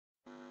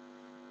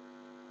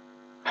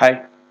Hi.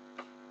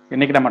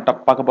 இன்னைக்கு நம்ம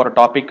பார்க்க போற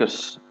topic is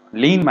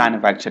lean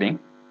manufacturing.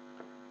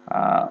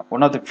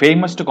 One of the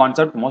famous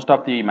concept most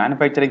of the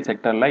manufacturing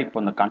செக்டர்ல இப்போ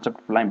இந்த கான்செப்ட்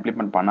ஃபுல்லாக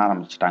இம்ப்ளிமெண்ட் பண்ண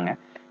ஆரம்பிச்சிட்டாங்க.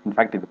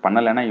 இன்ஃபேக்ட் இது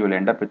பண்ணலைன்னா you will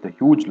end up with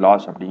huge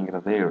loss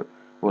அப்படிங்கிறது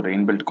ஒரு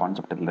இன்பில்ட்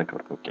கான்செப்ட் இதில்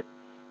இருக்கிறது. Okay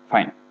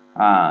fine.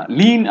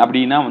 லீன்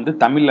அப்படின்னா வந்து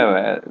தமிழில்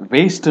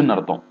வேஸ்ட்டுன்னு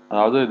அர்த்தம்.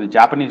 அதாவது இது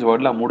ஜாப்பனீஸ்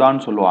வேர்டில்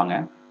முடான்னு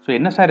சொல்லுவாங்க. ஸோ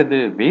என்ன சார் இது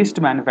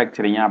வேஸ்ட்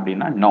மேனுஃபேக்சரிங்கா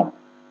அப்படின்னா no,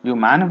 you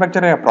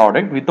manufacture a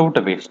product without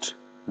a waste.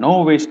 No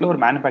வேஸ்ட்ல ஒரு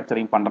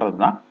மேனுஃபேக்சரிங் பண்றது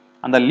தான்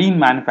அந்த லீன்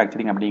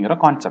மேனுஃபேக்சரிங் அப்படிங்கிற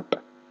concept.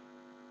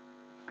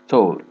 So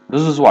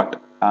this is what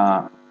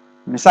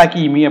மிசாக்கி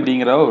இமி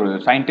அப்படிங்கிற ஒரு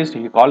scientist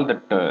he call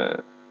that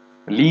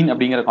lean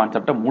அப்படிங்கிற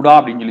கான்செப்டை முடா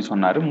அப்படின்னு சொல்லி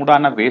சொன்னார்.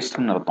 முடானா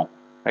வேஸ்ட்னு அர்த்தம்,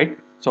 right?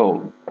 So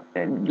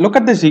look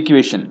at this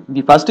equation.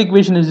 The first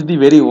equation is the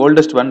very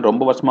oldest one,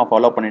 ரொம்ப வருஷமா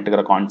ஃபாலோ பண்ணிட்டு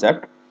இருக்கிற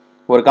கான்செப்ட்.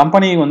 ஒரு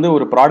கம்பெனி வந்து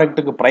ஒரு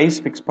ப்ராடக்ட்டுக்கு பிரைஸ்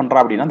ஃபிக்ஸ்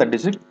பண்றா அப்படின்னா that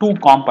is two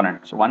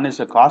components. One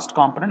is cost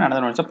component,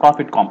 another one is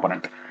profit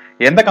component.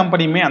 எந்த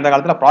கம்பெனியுமே அந்த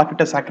காலத்தில்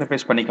ப்ராஃபிட்டை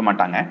சாக்ரிஃபைஸ் பண்ணிக்க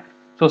மாட்டாங்க.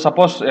 So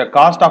suppose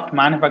cost of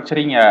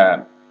manufacturing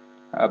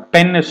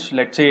pen is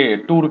let's say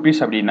 2 rupees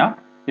அப்படின்னா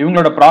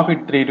இவங்களோட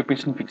ப்ராஃபிட் 3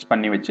 rupeesன்னு ஃபிக்ஸ்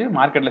பண்ணி வச்சு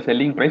மார்க்கெட்டில்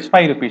செல்லிங் ப்ரைஸ்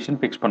 5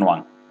 rupeesன்னு ஃபிக்ஸ்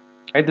பண்ணுவாங்க.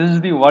 This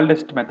is the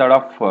வேர்ல்டஸ்ட் method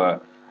of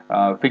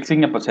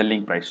fixing அப்போ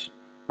செல்லிங் ப்ரைஸ்.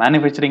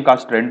 மேனுஃபேக்சரிங்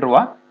காஸ்ட் 2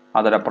 ரூபா,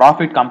 அதோட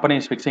profit company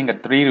is fixing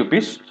at 3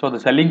 rupees, so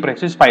the selling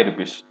price is 5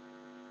 rupees.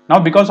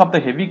 Now because of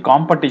the heavy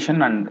competition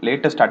and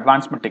latest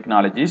advancement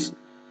technologies,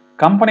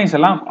 companies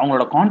எல்லாம்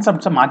அவங்களோட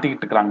கான்செப்ட்ஸை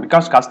மாற்றிக்கிட்டு இருக்கிறாங்க.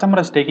 Because customer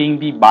is taking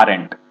the bar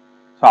end.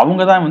 So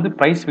அவங்க தான் வந்து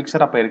price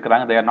fixer அப்போ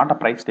இருக்கிறாங்க. They are not a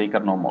price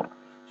taker no more.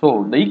 So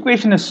the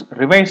equation is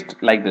revised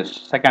like this.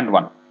 Second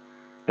one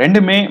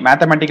ரெண்டுமே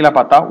மேத்தமெட்டிக்கலாக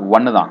பார்த்தா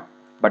ஒன்று தான்.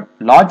 பட்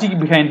லாஜிக்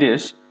பிஹைண்ட்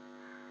திஸ்,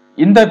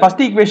 இந்த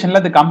ஃபர்ஸ்ட்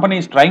ஈக்குவேஷனில் the company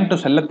is trying to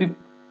sell the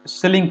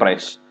selling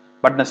price.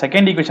 But the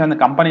second equation the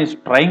company is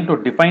trying to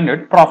define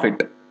it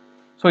profit.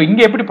 So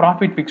இங்கே எப்படி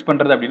profit fix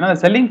பண்ணுறது அப்படின்னா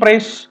selling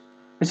price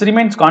is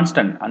remains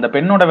constant. அந்த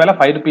பெண்ணோட விலை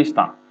 5 rupees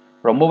தான்.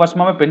 ரொம்ப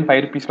வருஷமாவே பென்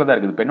 5 rupeesல தான்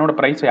இருக்குது. பெண்ணோட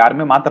பிரைஸ்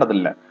யாருமே மாத்துறது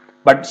இல்லை.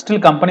 But still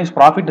companies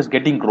profit is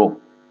getting grow.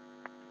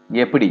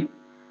 எப்படி?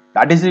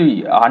 That is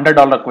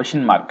 $100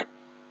 question mark.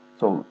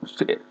 So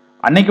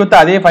அன்னைக்கு வந்து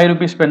அதே 5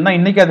 rupees பென் தான்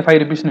இன்னைக்கு அது 5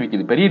 rupeesனு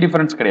விற்கிது. பெரிய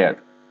டிஃபரன்ஸ் கிடையாது.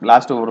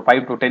 லாஸ்ட் ஒரு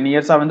 5 to 10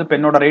 years வந்து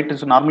பெண்ணோட rate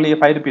is normally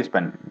 5 rupees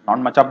pen,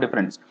 not much of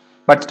difference.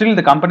 But still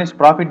the companies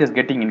profit is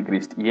getting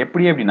increased.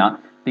 எப்படி அப்படின்னா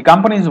the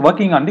company is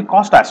working on the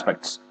cost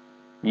aspects.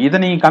 இதை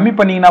நீங்க கம்மி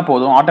பண்ணீங்கன்னா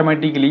போதும்,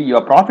 automatically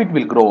your profit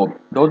will grow up.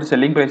 தோ தி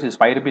selling price is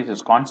 5 rupees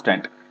is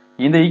constant.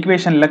 இந்த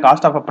ஈக்குவேஷன்ல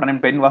cost of a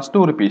pen was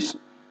 2 rupees.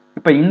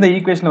 இப்போ இந்த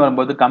ஈக்குவேஷன்ல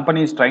வரும்போது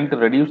company is trying to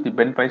reduce the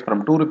pen price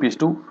from 2 rupees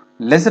to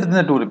lesser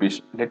than 2 rupees.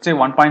 Let's say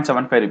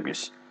 1.75 rupees.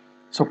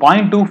 So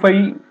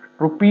 0.25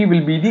 rupee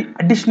will be the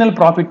additional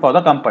profit for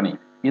the company.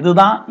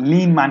 இதுதான்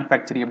lean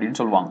manufacturing அப்படின்னு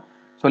சொல்லுவாங்க.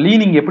 So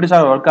leaning எப்படி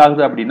sir work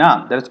ஆகுது அப்படின்னா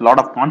there is a lot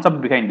of concept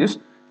behind this.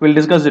 We'll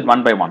discuss it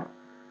one by one.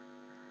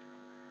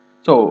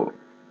 So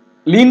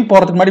lean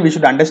போறதுக்கு முன்னாடி we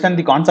should understand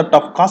the concept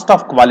of cost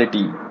of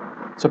quality.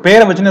 So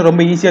பேரை வச்சுன்னு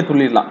ரொம்ப ஈஸியாக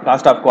சொல்லிடலாம்.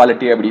 காஸ்ட் ஆஃப்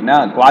குவாலிட்டி அப்படின்னா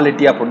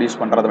குவாலிட்டியாக ப்ரொடியூஸ்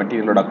பண்ணுறது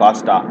மெட்டீரியலோட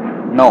காஸ்டா?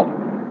 No.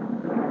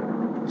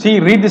 See,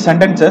 read the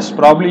sentences,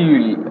 probably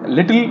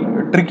little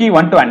tricky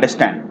one to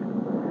understand.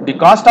 The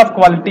cost of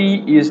quality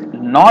is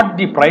not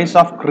the price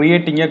of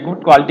creating a good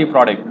quality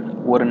product.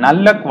 ஒரு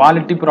நல்ல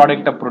குவாலிட்டி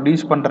ப்ராடக்டை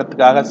ப்ரொடியூஸ்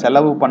பண்ணுறதுக்காக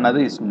செலவு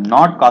பண்ணது is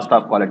not cost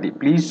of quality.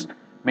 Please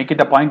make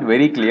it a point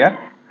very clear.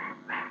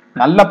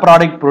 நல்ல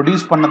product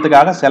produce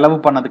பண்ணதுக்காக செலவு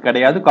பண்ணது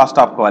கிடையாது cost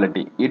of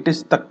quality. It is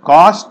the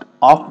cost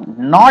of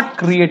not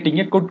creating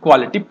a good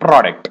quality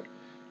product.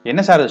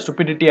 என்ன சார்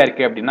ஸ்டூபிடிட்டியா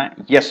இருக்கு அப்படின்னா,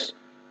 S,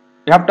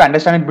 you have to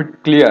understand it bit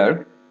clear.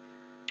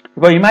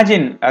 இப்போ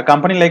imagine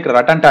company like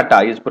Ratan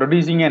Tata is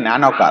producing a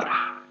nano car.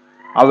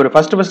 Our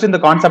first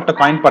இந்த கான்செப்டை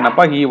coin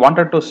பண்ணப்ப he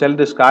wanted to sell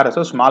this car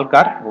as a small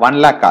car,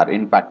 1 lakh car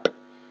in fact,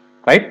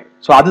 right?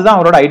 So அதுதான்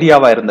அவரோட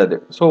ஐடியாவா இருந்தது.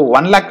 So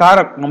 1 lakh car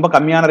ரொம்ப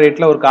கம்மியான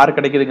ரேட்ல ஒரு கார்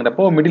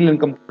கிடைக்குதுங்கிறப்போ மிடில்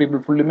இன்கம்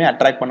பீப்புள் ஃபுல்லுமே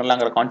அட்ராக்ட்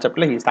பண்ணலாங்கிற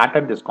கான்செப்ட்ல he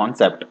started this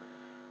concept.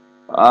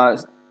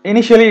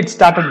 Initially it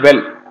started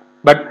well.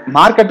 But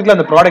மார்க்கெட்டுக்கு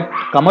அந்த ப்ராடக்ட்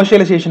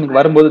கமர்ஷியலைசேஷனுக்கு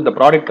வரும்போது இந்த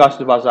product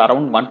cost was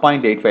around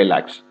 1.85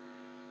 lakhs.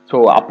 So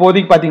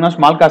அப்போதைக்கு பார்த்தீங்கன்னா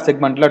small car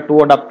செக்மெண்ட்ல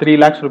 2.5-3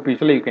 lakhs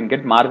rupeesல you can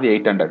get Maruti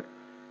 800.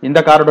 இந்த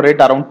காரோட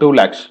rate around 2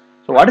 lakhs.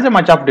 So what is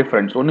much of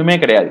difference? ஒண்ணுமே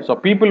கிடையாது. ஸோ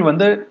பீப்புள்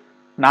வந்து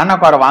நானோ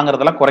காரை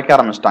வாங்குறதெல்லாம் குறைக்க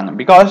ஆரம்பிச்சிட்டாங்க.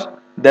 Because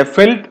they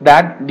felt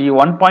that the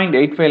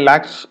 1.85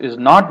 lakhs is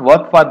not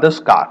worth for this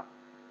car.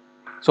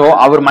 So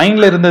our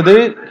mindல இருந்தது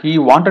he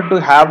wanted to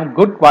have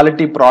good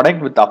quality product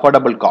with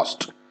affordable cost.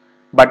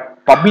 But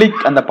public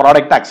அந்த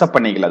product accept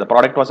பண்ணிக்கல. The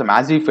product was a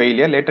massive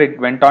failure. Later it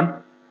went on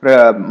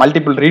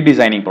multiple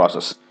redesigning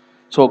process.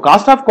 So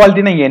cost of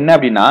quality என்ன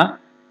அப்படின்னா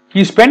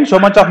he spent so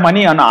much of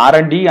money on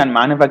R&D and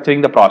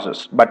manufacturing the process,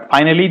 but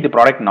finally the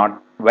product not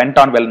went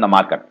on well in the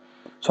market.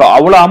 So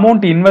அவ்வளோ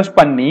amount invest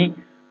பண்ணி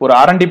ஒரு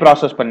R&D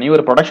process பண்ணி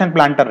ஒரு production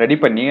பிளான்ட்டை ready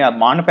பண்ணி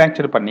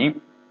manufacture பண்ணி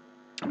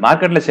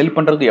மார்க்கெட்ல செல்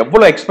பண்றதுக்கு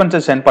எவ்வளவு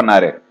எக்ஸ்பென்சஸ் சென்ட்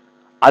பண்ணாரு,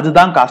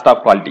 அதுதான் cost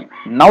of quality.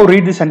 Now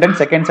read the sentence,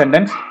 second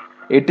sentence.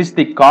 It is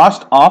the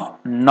cost of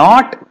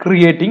not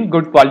creating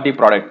good quality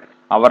product.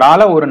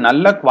 அவரால் ஒரு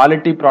நல்ல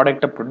குவாலிட்டி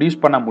ப்ராடக்ட்டை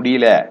ப்ரொடியூஸ் பண்ண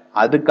முடியல,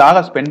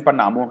 அதுக்காக ஸ்பெண்ட்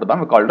பண்ண அமௌண்ட்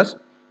தான் called as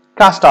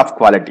cost of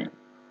quality.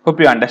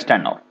 Hope you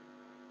understand now,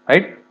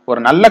 right? ஒரு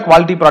நல்ல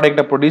குவாலிட்டி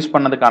ப்ராடக்ட்டை ப்ரொடியூஸ்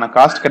பண்ணதுக்கான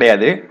காஸ்ட்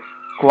கிடையாது,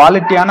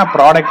 குவாலிட்டியான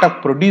ப்ராடக்ட்டை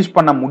ப்ரொடியூஸ்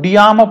பண்ண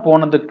முடியாம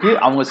போனதுக்கு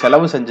அவங்க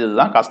செலவு செஞ்சது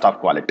தான் cost of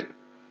quality,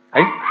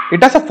 right?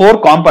 It has 4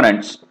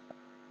 components,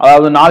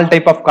 அதாவது 4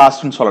 டைப் ஆஃப்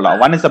காஸ்ட்னு சொல்லலாம்.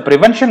 One is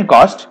prevention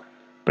cost.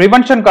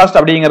 Prevention cost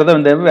அப்படிங்கிறது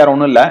வந்து வேற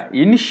ஒன்றும் இல்லை,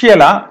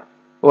 இனிஷியலா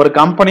ஒரு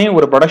கம்பெனி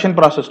ஒரு ப்ரொடக்ஷன்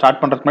ப்ராசஸ் ஸ்டார்ட்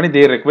பண்றதுக்கு முன்னாடி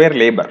தே ரிக்வயர்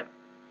லேபர்.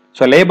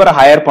 ஸோ லேபரை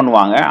ஹையர்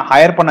பண்ணுவாங்க,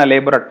 ஹையர் பண்ண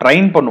லேபரை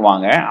ட்ரெயின்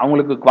பண்ணுவாங்க,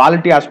 அவங்களுக்கு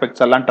குவாலிட்டி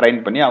ஆஸ்பெக்ட்ஸ் எல்லாம்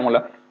ட்ரெயின் பண்ணி அவங்கள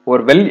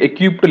ஒரு வெல்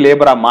எக்யூப்டு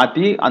லேபரா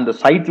மாற்றி அந்த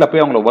சைட்ல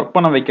போய் அவங்கள ஒர்க்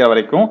பண்ண வைக்கிற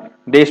வரைக்கும்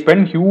they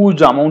spend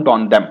huge amount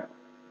on them.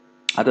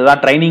 அதுதான்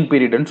ட்ரைனிங்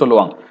பீரியட்னு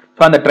சொல்லுவாங்க.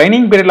 ஸோ அந்த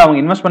ட்ரைனிங் பீரியட்ல அவங்க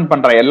இன்வெஸ்ட்மெண்ட்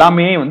பண்ற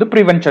எல்லாமே வந்து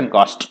ப்ரிவென்ஷன்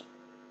காஸ்ட்,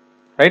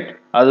 ரைட்?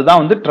 அதுதான்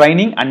வந்து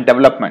ட்ரைனிங் அண்ட்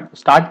டெவலப்மெண்ட்.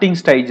 ஸ்டார்டிங்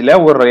ஸ்டேஜ்ல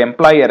ஒரு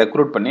எம்ப்ளாயை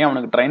ரெக்ரூட் பண்ணி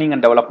அவனுக்கு ட்ரைனிங்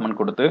அண்ட் டெவலப்மெண்ட்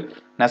கொடுத்து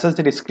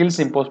நெசசரி ஸ்கில்ஸ்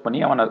இம்போஸ் பண்ணி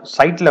அவனை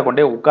சைட்ல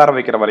கொண்டே உட்கார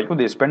வைக்கிற வரைக்கும்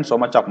they spend so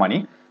much of money.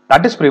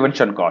 That is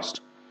prevention cost.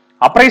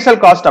 Appraisal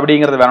cost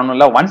அப்படிங்கிறது வேற ஒன்றும்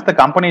இல்லை, once the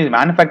company is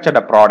manufactured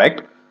a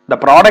product, the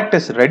product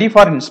is ready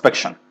for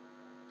inspection,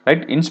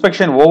 right?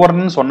 Inspection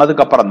ஓவர்னு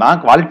சொன்னதுக்கு அப்புறம் தான்,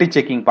 குவாலிட்டி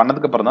செக்கிங்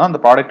பண்ணதுக்கு அப்புறம் தான்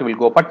அந்த product will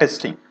go for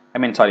testing.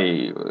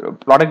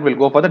 Product will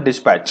go for the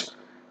dispatch.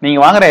 நீங்க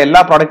வாங்குற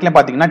எல்லா ப்ராடக்ட்லயும்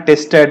பாத்தீங்கன்னா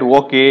டெஸ்டட்,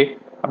 ஓகே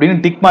அப்படின்னு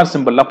டிக் மார்க்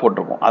சிம்பிள்லாம்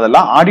போட்டிருக்கும்.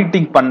 அதெல்லாம்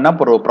ஆடிட்டிங் பண்ண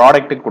ஒரு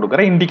ப்ராடக்ட்டுக்கு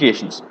கொடுக்குற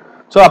இண்டிகேஷன்ஸ்.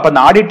 ஸோ அப்போ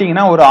அந்த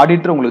ஆடிட்டிங்னா ஒரு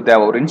ஆடிட்டர் உங்களுக்கு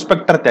தேவை, ஒரு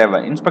இன்ஸ்பெக்டர் தேவை.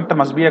 Inspector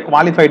must be a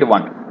qualified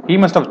one. He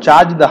must have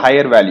charge the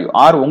higher value.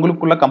 R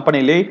உங்களுக்குள்ள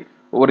கம்பெனிலே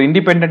ஒரு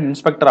இண்டிபெண்டன்ட்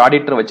இன்ஸ்பெக்டர்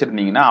ஆடிட்டர்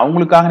வச்சிருந்தீங்கன்னா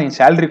அவங்களுக்காக நீங்க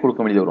சேலரி கொடுக்க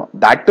வேண்டியது வரும்.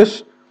 That is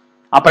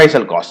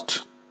appraisal cost.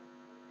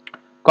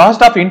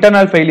 Cost of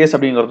internal failures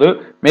அப்படிங்கிறது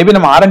மேபி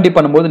நம்ம ஆர்என்டி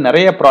பண்ணும்போது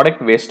நிறைய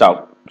ப்ராடக்ட் வேஸ்ட்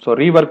ஆகும். ஸோ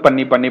ரீவொர்க்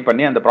பண்ணி பண்ணி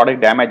பண்ணி அந்த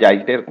ப்ராடக்ட் டேமேஜ்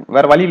ஆகிட்டே இருக்கும்,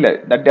 வேற வழி இல்லை.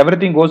 That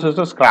everything cos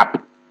is scrap,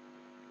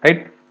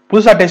 right?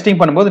 புதுசாக டெஸ்டிங்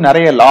பண்ணும்போது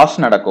நிறைய லாஸ்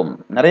நடக்கும்,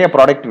 நிறைய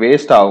ப்ராடக்ட்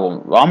வேஸ்ட் ஆகும்,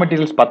 ரா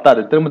மெட்டீரியல்ஸ்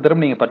பத்தாது, திரும்ப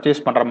திரும்ப நீங்கள்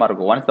பர்ச்சேஸ் பண்ணுற மாதிரி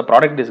இருக்கும். Once the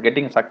product is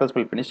getting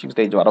successful finishing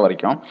stage வர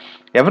வரைக்கும்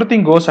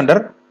எவ்ரிதிங் கோஸ்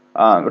அண்டர்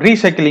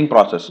ரீசைக்கிளிங்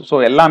ப்ராசஸ். ஸோ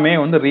எல்லாமே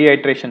வந்து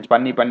ரீஹைட்ரேஷன்ஸ்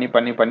பண்ணி பண்ணி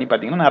பண்ணி பண்ணி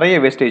பார்த்தீங்கன்னா நிறைய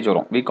வேஸ்டேஜ்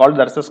வரும். We call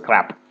that's a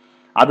scrap.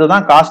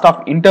 அதுதான் காஸ்ட்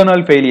ஆஃப்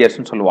இன்டர்னல்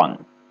ஃபெயிலியர்ஸ்னு சொல்லுவாங்க,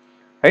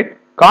 right?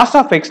 Cost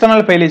of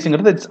external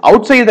ஃபெயிலியர்ஸ்ங்கிறது it's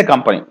out side the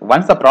company.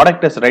 Once the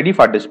product is ready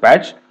for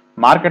dispatch,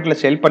 மார்க்கெட்ல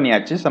செல்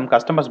பண்ணியாச்சு, some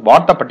customers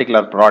pot the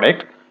particular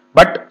product,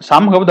 but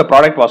somehow the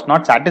product was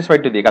not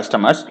satisfied to the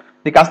customers.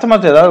 The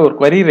customers ஏதாவது ஒரு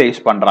query raise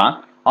பண்றான்,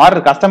 R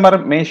customer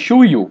May shoe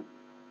you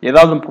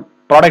ஏதாவது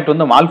product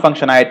வந்து mall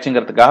function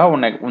ஆயிடுச்சுங்கிறதுக்காக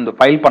உன்னை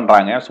file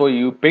பண்றாங்க. So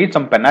you paid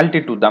some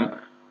penalty to them.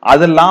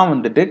 அதெல்லாம்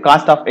வந்துட்டு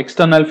cost of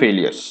external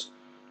failures.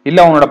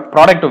 இல்லை உன்னோட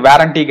ப்ராடக்ட்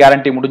வாரண்டி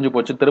கேரண்டி முடிஞ்சு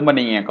போச்சு, திரும்ப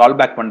நீங்க கால்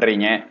பேக்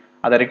பண்றீங்க,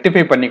 அதை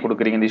ரெக்டிஃபை பண்ணி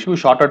கொடுக்குறீங்க, இந்த இஷ்யூ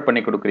ஷார்ட் அவுட்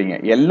பண்ணி கொடுக்குறீங்க,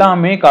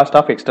 எல்லாமே cost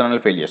of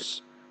external failures,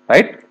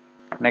 right?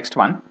 Next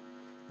one,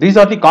 these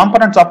are the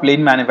components of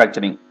lean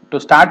manufacturing. To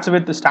start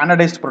with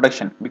standardized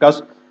production, because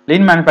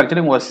lean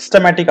manufacturing ஒரு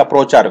systematic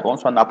approach இருக்கும்.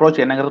 ஸோ அந்த அப்ரோச்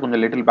என்னங்கிறது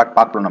கொஞ்சம் லிட்டில் பேக்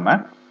பார்க்கலாம் நம்ம.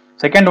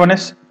 Second one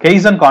is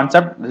Kaizen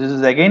concept. This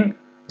is again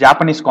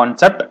Japanese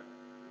concept,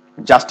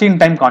 just in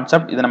time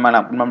concept. இது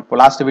நம்ம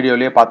last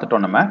வீடியோலயே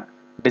பார்த்துட்டோம். நம்ம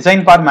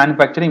design for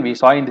manufacturing we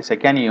saw in the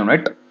second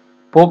unit.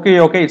 Poke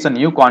it's a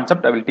new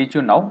concept, I will teach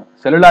you now.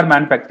 Cellular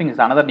manufacturing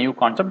is another new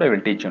concept, I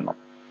will teach you now.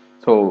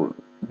 So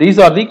these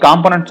are the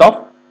components of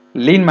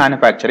lean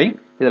manufacturing.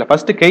 இதுல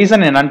first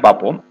Kaizen என்னன்னு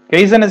பார்ப்போம்.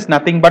 Kaizen is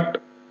nothing but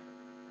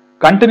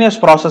continuous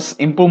process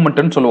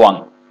improvement சொல்லுவாங்க.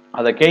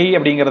 அத K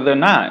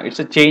அப்படிங்கிறதுனா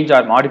it's a change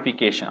or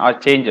modification or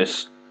changes.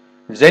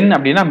 Zen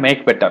அப்படின்னா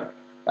make better.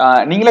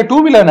 நீங்களே two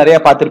wheeler நிறைய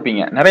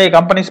பார்த்திருப்பீங்க. நிறைய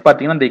கம்பெனிஸ்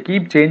பார்த்தீங்கன்னா they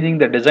keep changing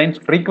the designs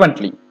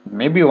frequently.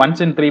 Maybe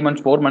once in 3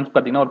 months 4 months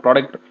பார்த்தீங்கன்னா ஒரு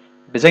ப்ராடக்ட்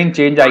டிசைன்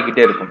சேஞ்ச்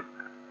ஆகிக்கிட்டே இருக்கும்.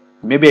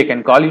 Maybe I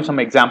can call you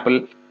some example.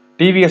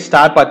 TVS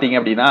star பார்த்தீங்க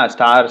அப்படின்னா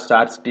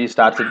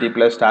star city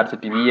plus star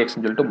city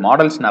விஎக்ஸ்ன்னு சொல்லிட்டு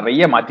மாடல்ஸ்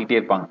நிறைய மாத்திட்டே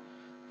இருப்பாங்க.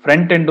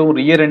 ஃப்ரண்ட் எண்டும்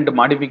ரியர் எண்ட்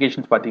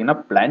மாடிஃபிகேஷன்ஸ் பார்த்தீங்கன்னா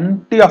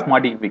பிளென்டி ஆஃப்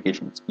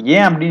மாடிஃபிகேஷன்ஸ்.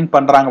 ஏன் அப்படின்னு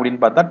பண்றாங்க அப்படின்னு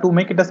பார்த்தா to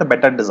make it as a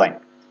better design.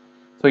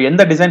 So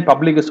எந்த டிசைன்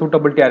பப்ளிக்கு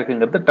சூட்டபிலிட்டியா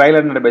இருக்குங்கிறது ட்ரையல்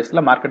அண்ட்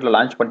பேஸ்ல மார்க்கெட்ல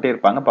லான்ச் பண்ணிட்டே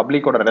இருப்பாங்க.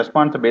 பப்ளிக்கோட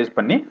ரெஸ்பான்ஸை பேஸ்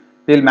பண்ணி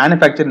தில்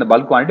மேனுஃபேக்சர் இந்த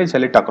bulk quantity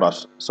sell it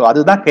across. So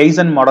அதுதான்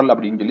Kaizen மாடல்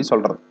அப்படின்னு சொல்லி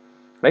சொல்றது,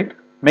 right?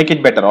 Make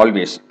it better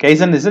always.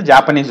 Kaizen is a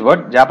Japanese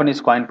word,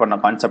 Japanese coin பண்ண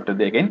கான்செப்ட்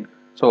இது again.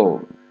 So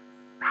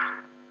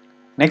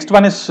next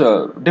one is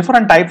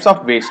different types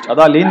of waste.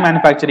 அதாவது lean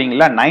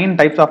மேனுஃபேக்சரிங்ல 9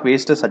 types of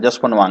waste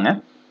suggest பண்ணுவாங்க.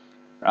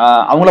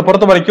 அவங்கள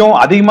பொறுத்த வரைக்கும்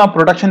அதிகமா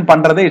ப்ரொடக்ஷன்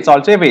பண்றது it's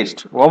also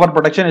waste. Over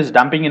production is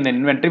dumping in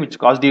inventory which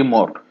cost you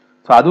more.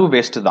 So அதுவும்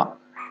வேஸ்ட் தான்.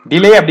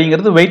 டிலே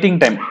அப்படிங்கிறது வெயிட்டிங்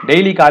டைம்.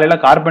 டெய்லி காலையில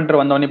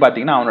கார்பெண்டர் வந்தவொடனே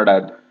பார்த்தீங்கன்னா அவனோட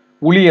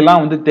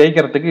உளியெல்லாம் வந்து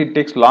தேய்க்கிறதுக்கு it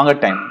takes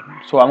longer time.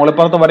 So அவங்கள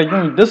பொறுத்த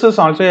வரைக்கும் this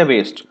is also A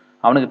waste.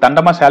 அவனுக்கு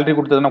தண்டமா சேலரி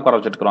கொடுத்ததுன்னா உட்கார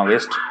வச்சுருக்கிறோம்,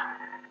 வேஸ்ட்.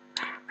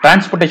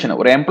 டிரான்ஸ்போர்டேஷன்,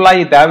 ஒரு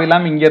எம்ப்ளாயி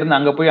தேவையில்லாம இங்க இருந்து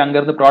அங்க போய் அங்க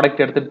இருந்து ப்ராடக்ட்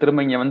எடுத்துட்டு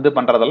திரும்ப இங்க வந்து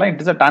பண்றதெல்லாம்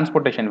it is a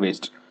transportation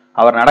waste.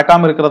 அவர்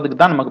நடக்காம இருக்கிறதுக்கு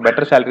தான் நமக்கு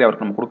பெட்டர் சேலரி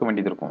அவருக்கு நம்ம கொடுக்க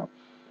வேண்டியது இருக்கும்.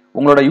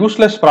 உங்களோட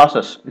useless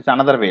process is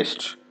another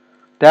waste.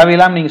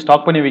 தேவையில்லாம நீங்க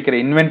ஸ்டாக் பண்ணி வைக்கிற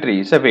இன்வென்ட்ரி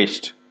இஸ் அ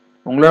வேஸ்ட்.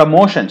 உங்களோட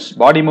motions,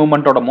 body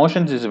மூவ்மெண்டோட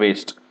motions is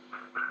waste.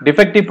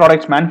 Defective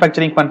products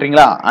manufacturing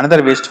பண்றீங்களா,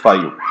 another waste for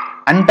you.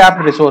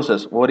 untapped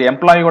resources. ஒரு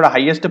எம்ப்ளாயோட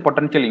ஹையஸ்ட்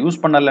பொட்டன்ஷியல் யூஸ்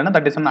பண்ணலன்னா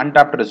that is an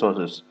untapped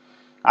resources.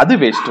 அது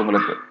waste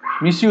உங்களுக்கு.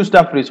 Misused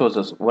of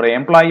resources. ஒரு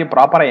employee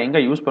ப்ராப்பரா எங்க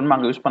use பண்ணுமோ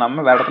அங்க யூஸ்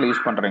பண்ணாம வேற இடத்துல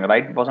யூஸ் பண்றீங்க.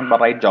 Right person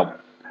for right job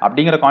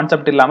அப்படிங்கிற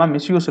கான்செப்ட் இல்லாம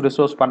மிஸ்யூஸ்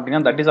ரிசோர்ஸ் பண்றீங்க.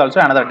 That is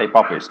also another type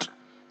of waste.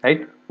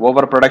 Right?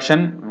 Over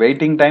production,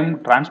 waiting time,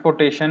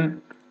 transportation,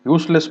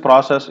 useless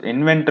process,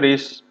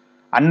 inventories,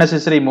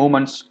 unnecessary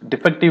movements,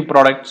 defective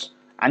products,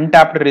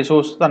 untapped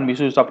resources and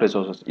misuse of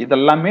resources.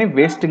 இதெல்லாமே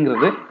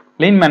வேஸ்ட்ங்கிறது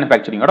lean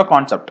manufacturing ஓட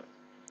concept.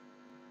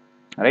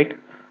 Right?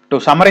 To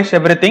summarise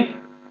everything,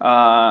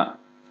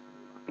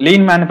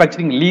 lean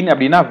manufacturing, lean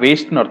அப்படின்னா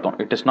வேஸ்ட்னு அர்த்தம்.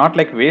 It is not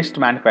like waste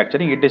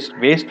manufacturing, it is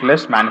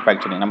வேஸ்ட்லெஸ்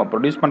manufacturing. நம்ம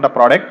produce பண்ற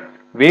product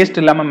waste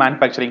இல்லாம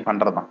manufacturing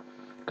பண்றது தான்.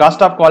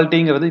 Cost of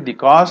குவாலிட்டிங்கிறது the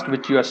cost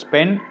which you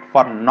spend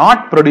for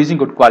not producing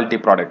good quality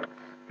product.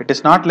 It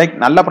is not like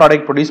நல்ல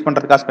product produce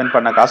பண்றதுக்காக spend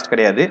பண்ண cost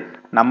கிடையாது.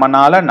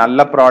 நம்மனால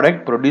நல்ல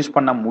ப்ராடக்ட் ப்ரொடியூஸ்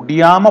பண்ண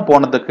முடியாம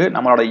போனதுக்கு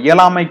நம்மளோட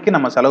இயலாமைக்கு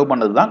நம்ம செலவு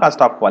பண்ணது தான்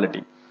காஸ்ட் ஆஃப்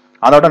குவாலிட்டி.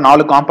 அதோட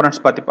 4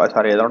 காம்பனன்ட்ஸ் பத்தி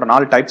அதோட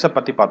 4 டைப்ஸை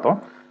பத்தி பார்த்தோம்.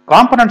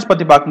 Components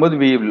பத்தி பார்க்கும்போது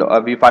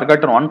we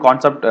forgot one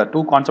concept,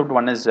 two concept.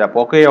 One is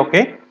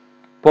Poka-yoke.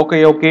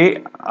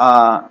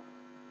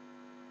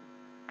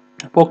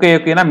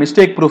 Poka-yoke na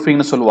mistake proofing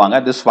னு சொல்லுவாங்க.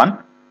 This one,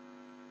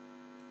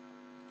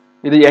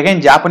 இது again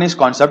ஜாப்பனீஸ்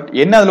கான்செப்ட்.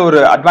 என்ன அதுல ஒரு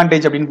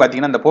அட்வான்டேஜ் அப்படின்னு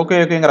பாத்தீங்கன்னா, இந்த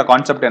Poka-yokeங்கிற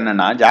கான்செப்ட்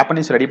என்னன்னா,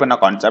 ஜாப்பனீஸ் ரெடி பண்ண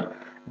கான்செப்ட்.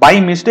 பை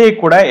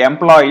மிஸ்டேக் கூட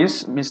எம்ப்ளாயிஸ்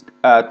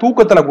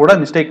தூக்கத்துல கூட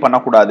மிஸ்டேக்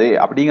பண்ணக்கூடாது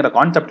அப்படிங்கிற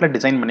கான்செப்ட்ல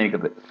டிசைன்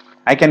பண்ணியிருக்குது.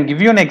 I can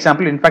give you an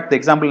example. In fact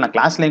example நான்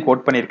கிளாஸ்லயும்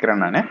கோட்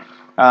பண்ணியிருக்கிறேன். நான்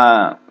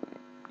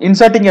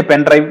inserting a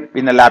pen drive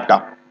in a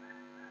laptop,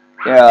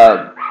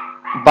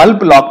 bulb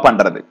lock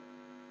பண்றது,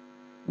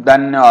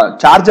 then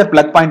charger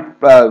plug point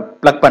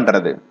plug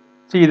பண்றது.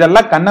 சரி,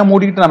 இதெல்லாம் கண்ணை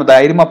மூடிட்டு நம்ம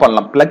தைரியமா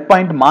பண்ணலாம். பிளக்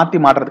பாயிண்ட்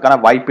மாற்றதுக்கான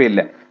வாய்ப்பே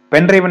இல்லை.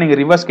 பென் டிரைவை நீங்க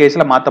ரிவர்ஸ்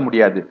கேஸ்ல மாற்ற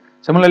முடியாது.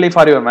 Similarly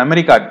for your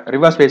memory card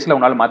reverse கேஸ்ல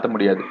உங்களால மாற்ற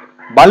முடியாது.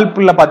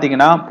 பல்ப்ல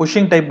பாத்தீங்கன்னா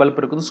புஷிங் டைப் பல்ப்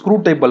இருக்குது, ஸ்க்ரூ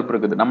டைப் பல்ப்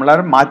இருக்குது.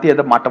 நம்மளால மாத்தி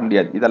அதை மாற்ற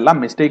முடியாது.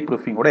 இதெல்லாம் mistake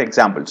ப்ரூஃபிங்கோட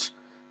examples.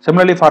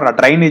 Similarly for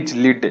drainage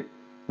lid,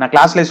 நான்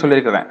கிளாஸ்லேயே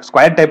சொல்லியிருக்கிறேன்.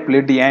 ஸ்கொயர் டைப்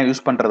லிட் ஏன்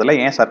யூஸ் பண்றதுல,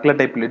 ஏன் சர்க்குலர்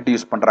டைப் லிட்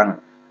யூஸ் பண்றாங்க.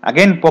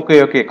 Again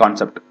Poka-yoke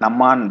concept.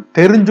 நம்ம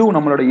தெரிஞ்சும்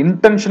நம்மளோட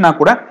இன்டென்ஷனா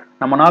கூட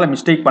நம்மளால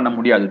மிஸ்டேக் பண்ண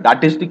முடியாது.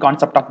 That is the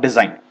concept of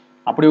design.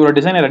 அப்படி ஒரு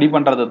டிசைனை ரெடி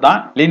பண்றது தான்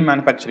lean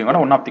மேனுஃபேக்சரிங்கோட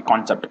one of the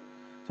concept.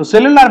 So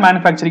cellular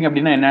manufacturing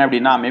அப்படின்னா என்ன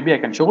அப்படின்னா, maybe I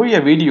can show you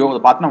a video.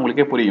 அதை பார்த்தா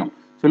உங்களுக்கே புரியும்.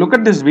 So look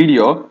at this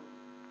video.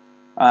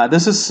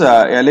 This is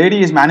a lady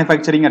is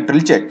manufacturing a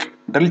drill check.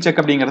 drill check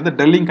அப்படிங்கிறது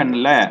drilling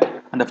கண்ணில்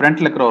அந்த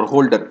ஃப்ரண்ட்ல இருக்கிற ஒரு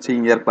ஹோல்டர். சி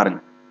இங்கே பாருங்க,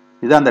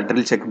 இதுதான் அந்த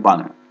ட்ரில் செக்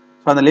பாங்க.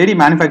 ஸோ அந்த லேடி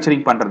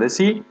மேனுஃபேக்சரிங் பண்றது.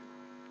 C,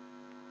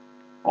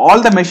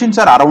 all the machines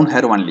R around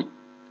her only.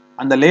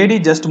 அந்த லேடி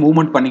ஜஸ்ட்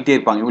மூவ்மெண்ட் பண்ணிக்கிட்டே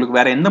இருப்பாங்க. இவங்களுக்கு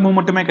வேற எந்த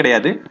மூவ்மெண்ட்டுமே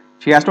கிடையாது.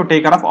 She has to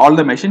take care of all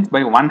the machines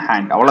by one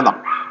hand. அவ்வளவுதான்,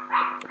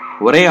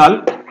 ஒரே ஆள்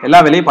எல்லா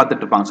வேலையும்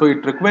பார்த்துட்டு இருப்பாங்க. So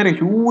it require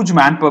huge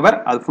man power.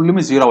 அது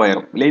ஃபுல்லுமே ஜீரோ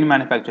ஆயிரும். Lean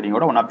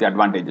மேனுஃபேக்சரிங்கோட one of the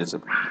advantages.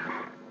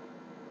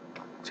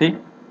 C,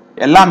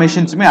 எல்லா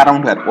மெஷின்ஸுமே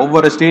அரவுண்ட் ஹர்.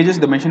 ஒவ்வொரு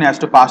stages the machine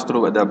has to pass through,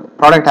 the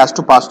product has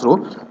to pass through.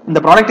 இந்த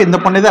ப்ராடக்ட் இந்த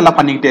பண்ணி தான் எல்லாம்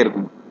பண்ணிக்கிட்டே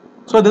இருக்கும்.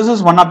 So this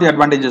is one of the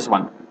advantages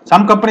one.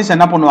 Some companies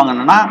என்ன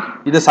பண்ணுவாங்கன்னா,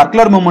 இதை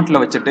சர்க்குலர் மூவ்மெண்ட்ல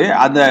வச்சுட்டு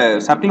அந்த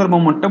சர்க்குலர்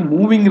மூவ்மெண்ட்டை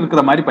மூவிங்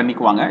இருக்கிற மாதிரி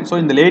பண்ணிக்குவாங்க. ஸோ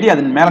இந்த லேடி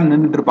அதன் மேல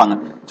நின்றுட்டு இருப்பாங்க.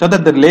 So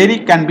that the lady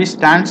can be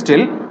stand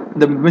still.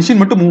 இந்த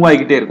மிஷின் மட்டும் மூவ்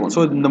ஆகிக்கிட்டே இருக்கும்.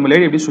 ஸோ இந்த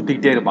லேடி எப்படி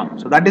சுத்திக்கிட்டே இருப்பாங்க.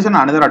 So that is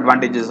another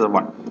advantages of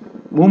one.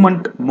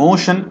 Movement,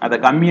 motion அதை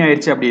கம்மி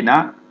ஆயிடுச்சு அப்படின்னா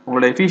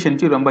உங்களோட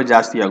எஃபிஷியன்சி ரொம்ப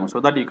ஜாஸ்தி ஆகும். So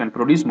that you can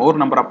produce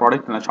more number of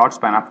product in a short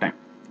span of time.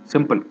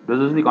 Simple. This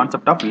is the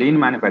concept of lean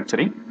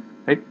manufacturing.